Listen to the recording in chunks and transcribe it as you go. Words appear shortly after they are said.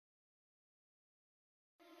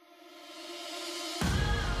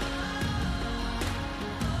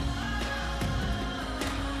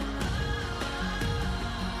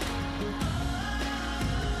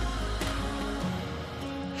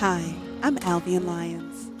Hi, I'm Alvian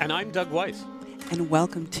Lyons, And I'm Doug Weiss. and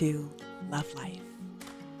welcome to Love Life.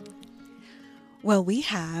 Well, we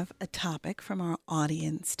have a topic from our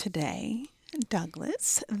audience today,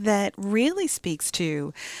 Douglas, that really speaks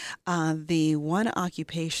to the one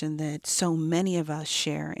occupation that so many of us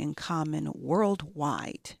share in common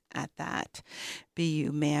worldwide at that. Be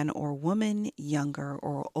you man or woman, younger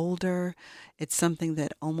or older, it's something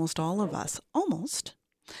that almost all of us,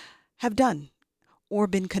 have done or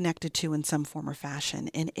been connected to in some form or fashion,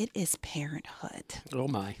 and it is parenthood. Oh,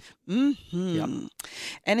 my. hmm Yep.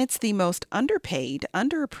 And it's the most underpaid,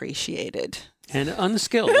 underappreciated And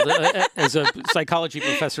unskilled, as a psychology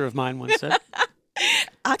professor of mine once said.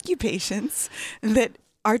 occupations that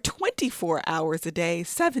are 24 hours a day,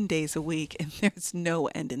 7 days a week, and there's no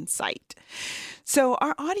end in sight. So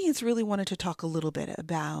our audience really wanted to talk a little bit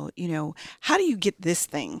about, how do you get this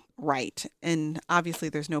thing right? And obviously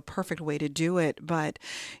there's no perfect way to do it, but,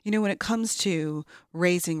 when it comes to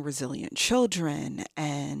raising resilient children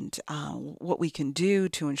and what we can do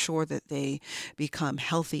to ensure that they become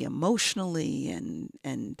healthy emotionally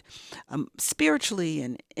and spiritually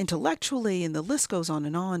and intellectually, and the list goes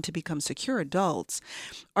on to become secure adults,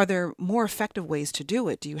 are there more effective ways to do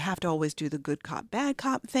it? Do you have to always do the good cop, bad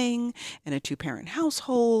cop thing in a two-parent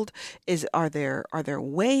household? Are there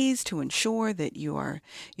ways to ensure that you are,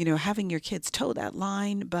 having your kids toe that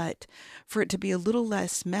line, but for it to be a little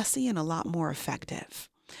less messy and a lot more effective?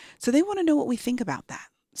 So they want to know what we think about that.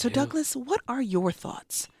 So Yeah. Douglas, what are your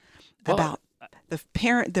thoughts Well, about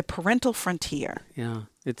the parental frontier? Yeah,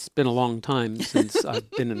 it's been a long time since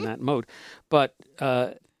I've been in that mode. But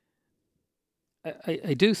I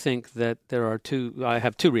do think that I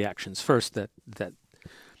have two reactions. First, that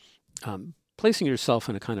placing yourself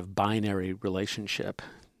in a kind of binary relationship,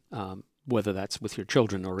 whether that's with your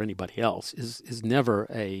children or anybody else, is never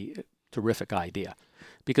a terrific idea,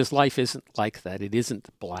 because life isn't like that. It isn't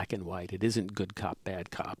black and white. It isn't good cop,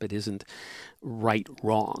 bad cop. It isn't right,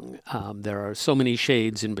 wrong. There are so many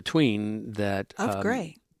shades in between that Of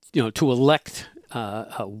gray. to elect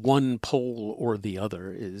one pole or the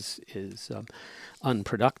other is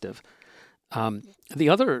unproductive. The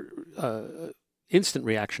other instant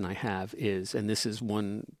reaction I have is, and this is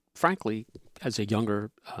one, frankly, as a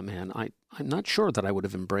younger man, I'm not sure that I would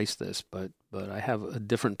have embraced this, but I have a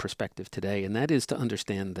different perspective today, and that is to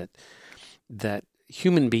understand that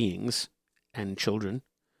human beings and children,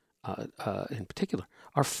 in particular,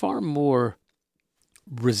 are far more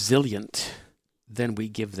resilient than we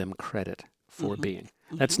give them credit for being.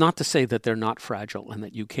 That's not to say that they're not fragile and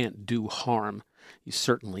that you can't do harm. You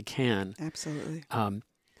certainly can. Absolutely.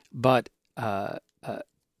 But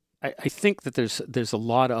I think that there's a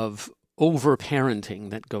lot of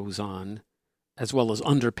over-parenting that goes on, as well as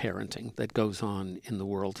under-parenting that goes on in the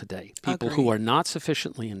world today. People who Agreed. are not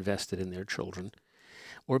sufficiently invested in their children,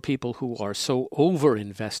 or people who are so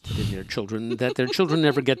over-invested in their children that their children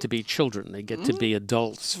never get to be children. They get to be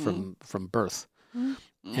adults from birth.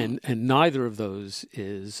 And neither of those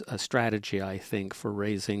is a strategy, I think, for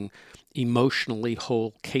raising emotionally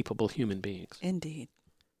whole, capable human beings. Indeed.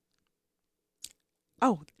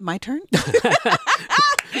 Oh, my turn?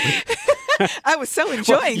 I was so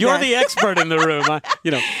enjoying You're that. the expert in the room.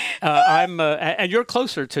 I'm, and you're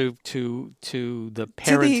closer to the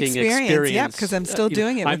parenting experience. Yeah, because I'm still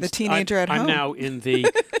doing it with a teenager at home. I'm now in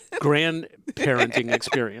the grandparenting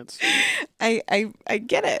experience. I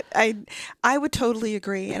get it. I would totally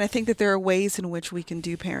agree. And I think that there are ways in which we can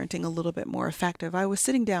do parenting a little bit more effective. I was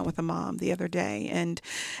sitting down with a mom the other day, and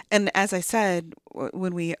as I said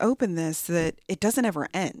when we opened this, that it doesn't ever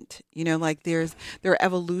end. There are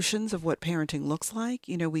evolutions of what parenting looks like.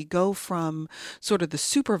 We go from sort of the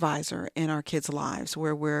supervisor in our kids' lives,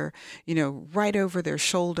 where we're, right over their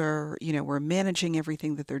shoulder, we're managing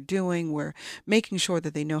everything that they're doing. We're making sure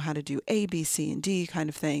that they know how to do A, B, C, and D kind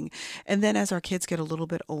of thing. And then as our kids get a little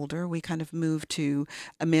bit older, we kind of move to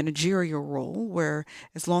a managerial role where,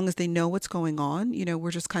 as long as they know what's going on,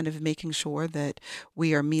 we're just kind of making sure that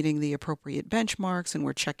we are meeting the appropriate benchmarks, and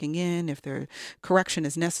we're checking in. If their correction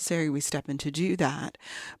is necessary, we step in to do that.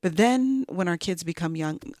 But then when our kids become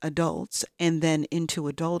young adults and then into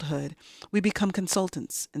adulthood, we become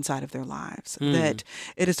consultants inside of their lives. That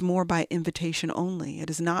it is more by invitation only. It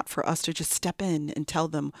is not for us to just step in and tell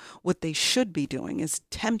them what they should be doing. As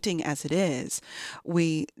tempting as it is,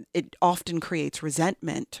 it often creates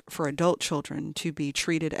resentment for adult children to be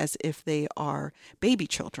treated as if they are baby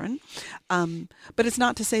children. But it's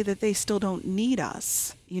not to say that they still don't need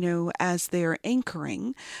us, as their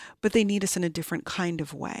anchoring, but they need us in a different kind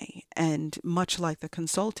of way. And much like the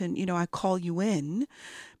consultant, I call you in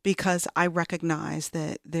because I recognize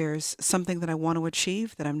that there's something that I want to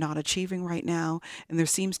achieve that I'm not achieving right now. And there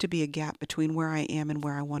seems to be a gap between where I am and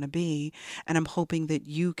where I want to be. And I'm hoping that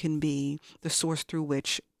you can be the source through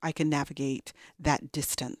which I can navigate that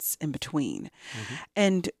distance in between. Mm-hmm.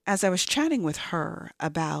 And as I was chatting with her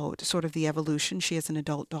about sort of the evolution, she has an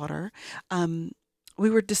adult daughter. We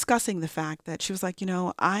were discussing the fact that she was like,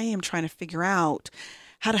 I am trying to figure out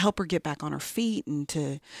how to help her get back on her feet and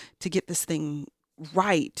to get this thing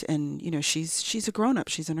right. And she's a grown up.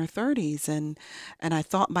 She's in her 30s, and I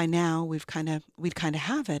thought by now we'd kind of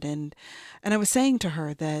have it. And I was saying to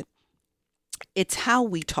her that it's how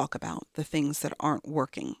we talk about the things that aren't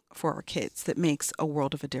working for our kids that makes a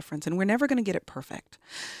world of a difference. And we're never going to get it perfect.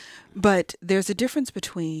 But there's a difference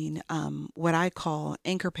between what I call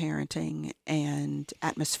anchor parenting and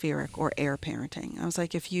atmospheric or air parenting. I was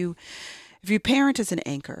like, if you parent as an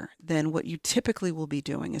anchor, then what you typically will be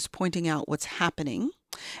doing is pointing out what's happening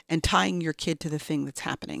and tying your kid to the thing that's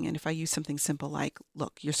happening. And if I use something simple like,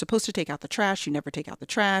 look, you're supposed to take out the trash. You never take out the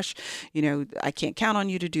trash. I can't count on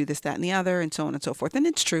you to do this, that, and the other, and so on and so forth. And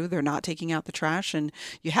it's true. They're not taking out the trash, and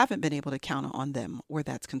you haven't been able to count on them where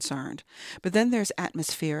that's concerned. But then there's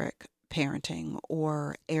atmospheric parenting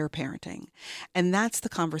or air parenting. And that's the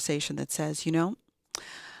conversation that says,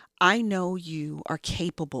 I know you are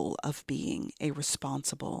capable of being a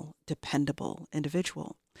responsible, dependable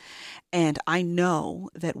individual. And I know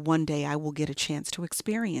that one day I will get a chance to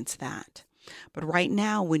experience that. But right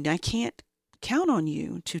now, when I can't count on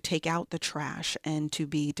you to take out the trash and to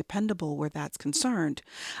be dependable where that's concerned,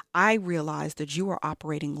 I realize that you are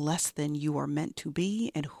operating less than you are meant to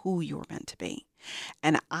be and who you're meant to be.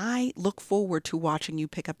 And I look forward to watching you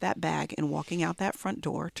pick up that bag and walking out that front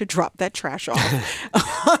door to drop that trash off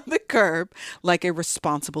on the curb like a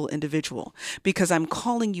responsible individual, because I'm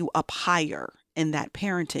calling you up higher in that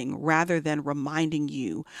parenting rather than reminding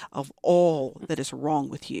you of all that is wrong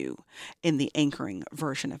with you in the anchoring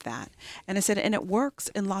version of that. And I said, and it works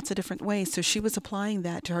in lots of different ways. So she was applying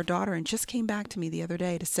that to her daughter and just came back to me the other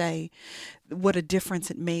day to say what a difference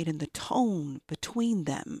it made in the tone between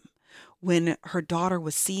them when her daughter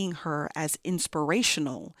was seeing her as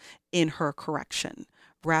inspirational in her correction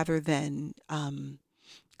rather than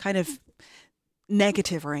kind of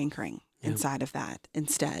negative or anchoring inside of that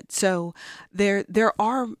instead. So there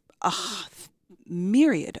are a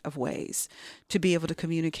myriad of ways to be able to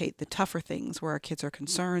communicate the tougher things where our kids are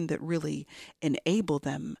concerned that really enable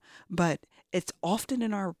them. But it's often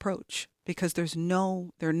in our approach because there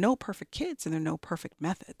are no perfect kids and there are no perfect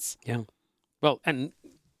methods. Yeah. Well, and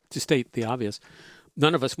to state the obvious,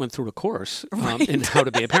 none of us went through a course in how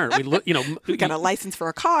to be a parent. We got a license for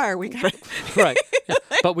a car. Right. Yeah.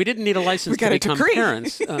 But we didn't need a license to become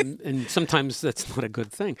parents, and sometimes that's not a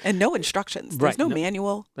good thing. And no instructions. There's no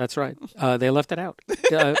manual. That's right. They left it out.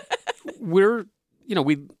 It's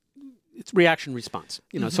reaction response.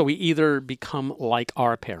 So we either become like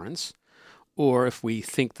our parents, or if we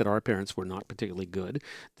think that our parents were not particularly good,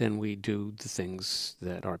 then we do the things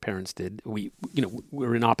that our parents did.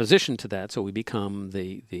 We're in opposition to that, so we become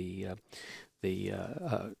the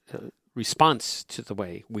response to the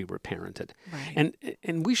way we were parented. Right.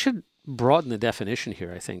 And we should broaden the definition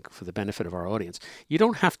here, I think, for the benefit of our audience. You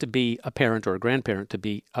don't have to be a parent or a grandparent to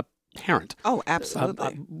be a parent. Oh,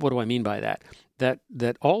 absolutely. What do I mean by that?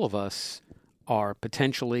 That all of us are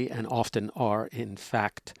potentially and often are, in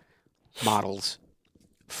fact, models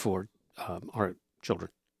for our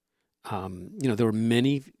children. There were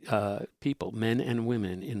many people, men and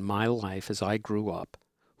women, in my life as I grew up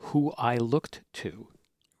who I looked to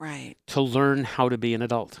to learn how to be an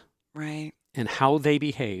adult. Right. And how they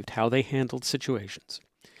behaved, how they handled situations,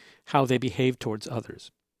 how they behaved towards others.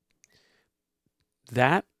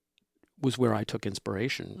 That was where I took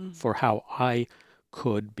inspiration for how I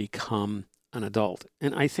could become an adult.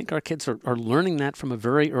 And I think our kids are learning that from a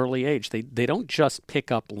very early age. They don't just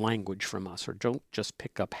pick up language from us or don't just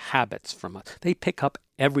pick up habits from us. They pick up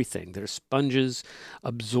everything. They're sponges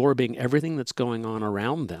absorbing everything that's going on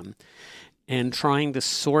around them and trying to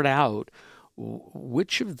sort out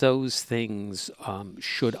which of those things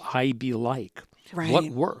should I be like? Right. What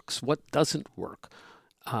works? What doesn't work?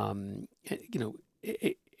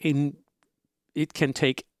 It can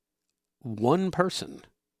take one person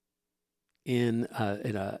in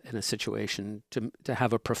a situation to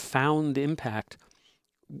have a profound impact,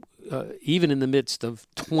 even in the midst of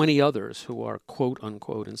 20 others who are quote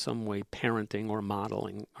unquote in some way parenting or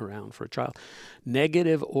modeling around for a child,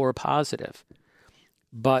 negative or positive.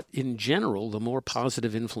 But in general, the more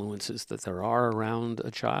positive influences that there are around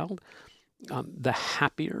a child, the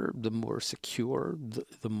happier, the more secure,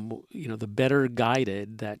 the more, the better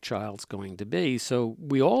guided that child's going to be. So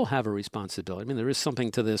we all have a responsibility. I mean, there is something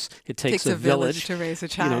to this. It takes a village to raise a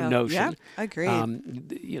child. Notion. Yeah,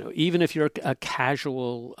 agreed. Even if you're a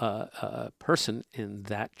casual person in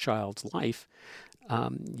that child's life,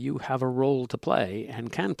 you have a role to play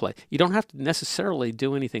and can play. You don't have to necessarily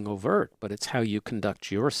do anything overt, but it's how you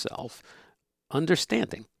conduct yourself,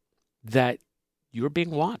 understanding that you're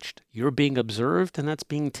being watched, you're being observed, and that's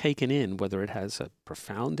being taken in. Whether it has a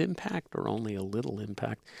profound impact or only a little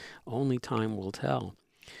impact, only time will tell.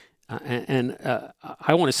 And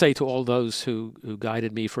I want to say to all those who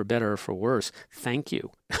guided me for better or for worse, thank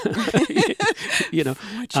you.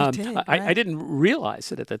 I didn't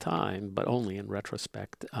realize it at the time, but only in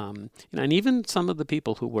retrospect. And even some of the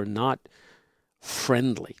people who were not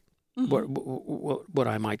friendly, what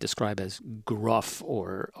I might describe as gruff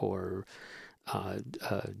or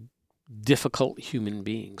difficult human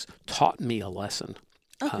beings, taught me a lesson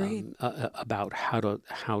about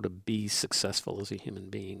how to be successful as a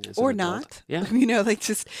human being, as or an adult. not. Yeah,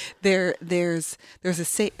 just there's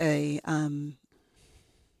a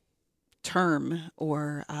term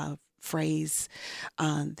or phrase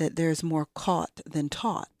that there's more caught than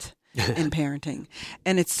taught in parenting,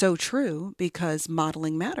 and it's so true because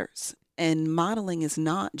modeling matters. And modeling is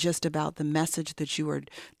not just about the message that you are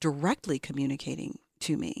directly communicating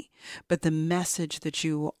to me, but the message that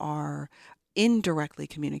you are indirectly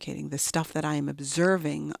communicating. The stuff that I am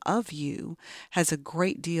observing of you has a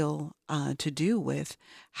great deal to do with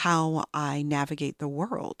how I navigate the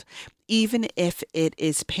world, even if it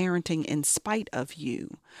is parenting in spite of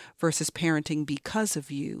you versus parenting because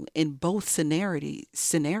of you. In both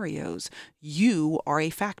scenarios, you are a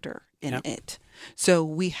factor in it. So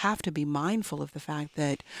we have to be mindful of the fact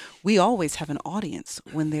that we always have an audience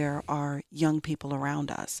when there are young people around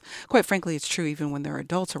us. Quite frankly, it's true even when there are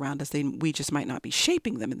adults around us. We just might not be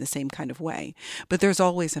shaping them in the same kind of way. But there's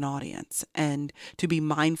always an audience. And to be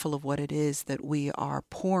mindful of what it is that we are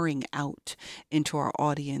pouring out into our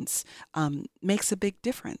audience makes a big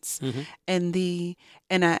difference. And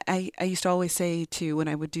I used to always say too, when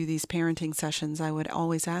I would do these parenting sessions, I would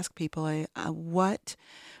always ask people,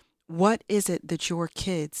 what is it that your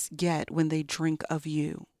kids get when they drink of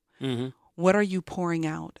you? What are you pouring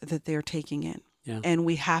out that they're taking in? Yeah. And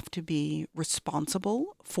we have to be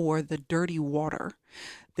responsible for the dirty water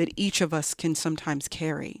that each of us can sometimes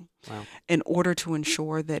carry in order to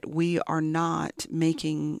ensure that we are not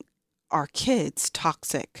making our kids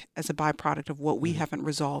toxic as a byproduct of what we haven't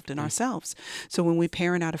resolved in ourselves. So when we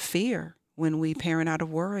parent out of fear, when we parent out of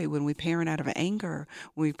worry, when we parent out of anger,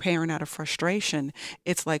 when we parent out of frustration,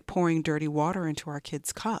 it's like pouring dirty water into our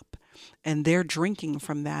kids' cup. And they're drinking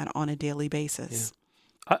from that on a daily basis.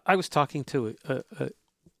 Yeah. I was talking to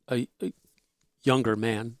a younger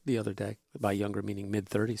man the other day, by younger meaning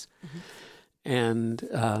mid-30s.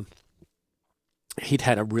 And he'd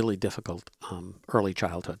had a really difficult early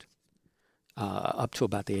childhood, up to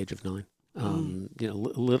about the age of 9.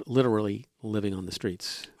 Literally living on the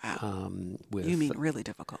streets. Wow. You mean really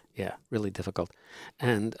difficult? Yeah, really difficult.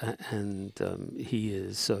 And he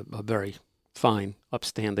is a very fine,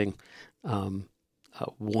 upstanding,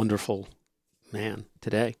 wonderful man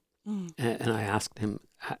today. And I asked him,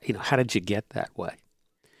 how did you get that way?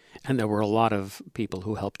 And there were a lot of people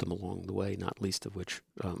who helped him along the way, not least of which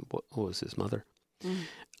was his mother.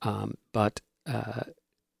 But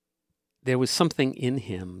there was something in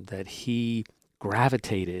him that he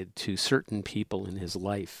gravitated to certain people in his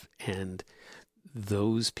life, and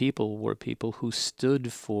those people were people who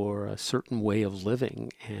stood for a certain way of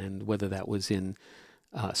living. And whether that was in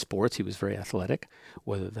sports, he was very athletic,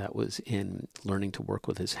 whether that was in learning to work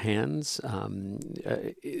with his hands,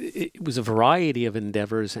 it was a variety of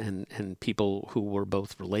endeavors and people who were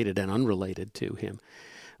both related and unrelated to him,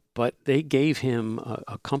 but they gave him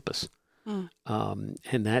a compass.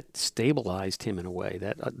 And that stabilized him in a way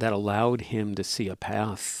that allowed him to see a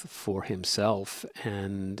path for himself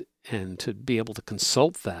and to be able to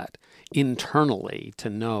consult that internally to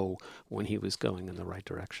know when he was going in the right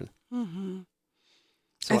direction.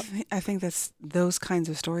 So I think those kinds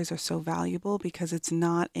of stories are so valuable because it's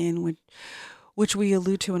not in which we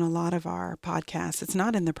allude to in a lot of our podcasts. It's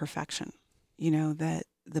not in the perfection, that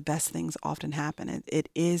the best things often happen. It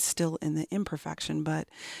is still in the imperfection, but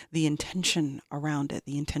the intention around it,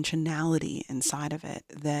 the intentionality inside of it,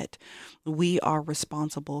 that we are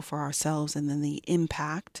responsible for ourselves and then the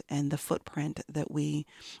impact and the footprint that we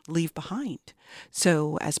leave behind.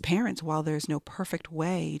 So as parents, while there's no perfect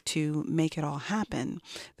way to make it all happen,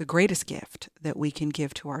 the greatest gift that we can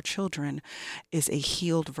give to our children is a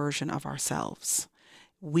healed version of ourselves.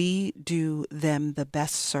 we do them the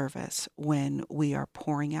best service when we are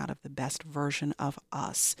pouring out of the best version of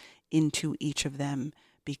us into each of them,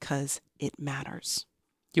 because it matters.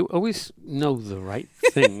 You always know the right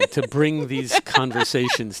thing to bring these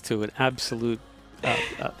conversations to an absolute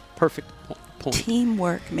perfect point.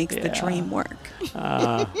 Teamwork makes the dream work.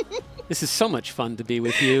 This is so much fun to be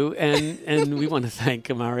with you, and we want to thank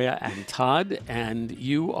Amaria and Todd and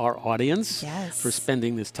you, our audience, for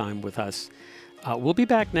spending this time with us. We'll be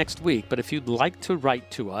back next week, but if you'd like to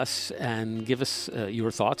write to us and give us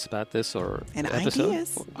your thoughts about this or episode,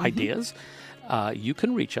 ideas, you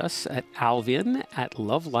can reach us at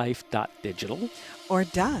alvin@lovelife.digital or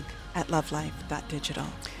doug@lovelife.digital.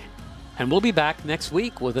 And we'll be back next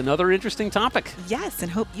week with another interesting topic. Yes,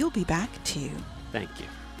 and hope you'll be back too. Thank you.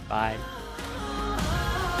 Bye.